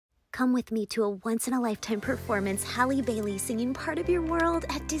come with me to a once-in-a-lifetime performance, Halle Bailey singing Part of Your World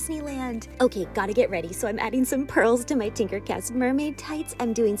at Disneyland. Okay, gotta get ready. So I'm adding some pearls to my Tinkercast mermaid tights.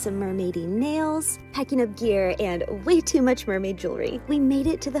 I'm doing some mermaidy nails, packing up gear, and way too much mermaid jewelry. We made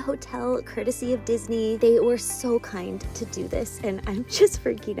it to the hotel courtesy of Disney. They were so kind to do this, and I'm just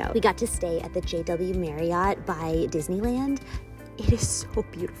freaking out. We got to stay at the JW Marriott by Disneyland. It is so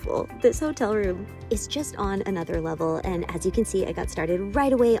beautiful. This hotel room is just on another level, and as you can see, I got started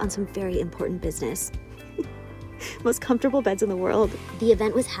right away on some very important business. Most comfortable beds in the world. The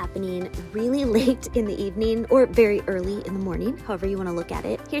event was happening really late in the evening or very early in the morning, however you want to look at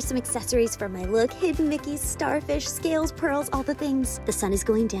it. Here's some accessories for my look: hidden Mickey, starfish, scales, pearls, all the things. The sun is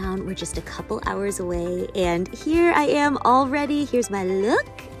going down. We're just a couple hours away, and here I am all ready. Here's my look.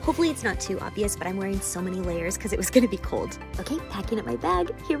 Hopefully it's not too obvious, but I'm wearing so many layers because it was gonna be cold. Okay, packing up my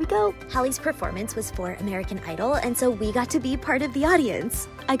bag, here we go. Halle's performance was for American Idol, and so we got to be part of the audience.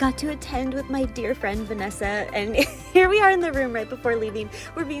 I got to attend with my dear friend Vanessa, and here we are in the room right before leaving.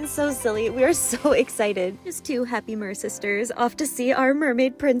 We're being so silly. We are so excited. Just two happy mersisters off to see our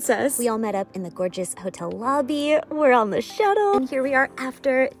mermaid princess. We all met up in the gorgeous hotel lobby. We're on the shuttle, and here we are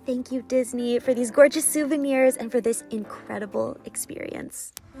after. Thank you, Disney, for these gorgeous souvenirs and for this incredible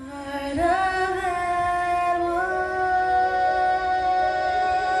experience. Part of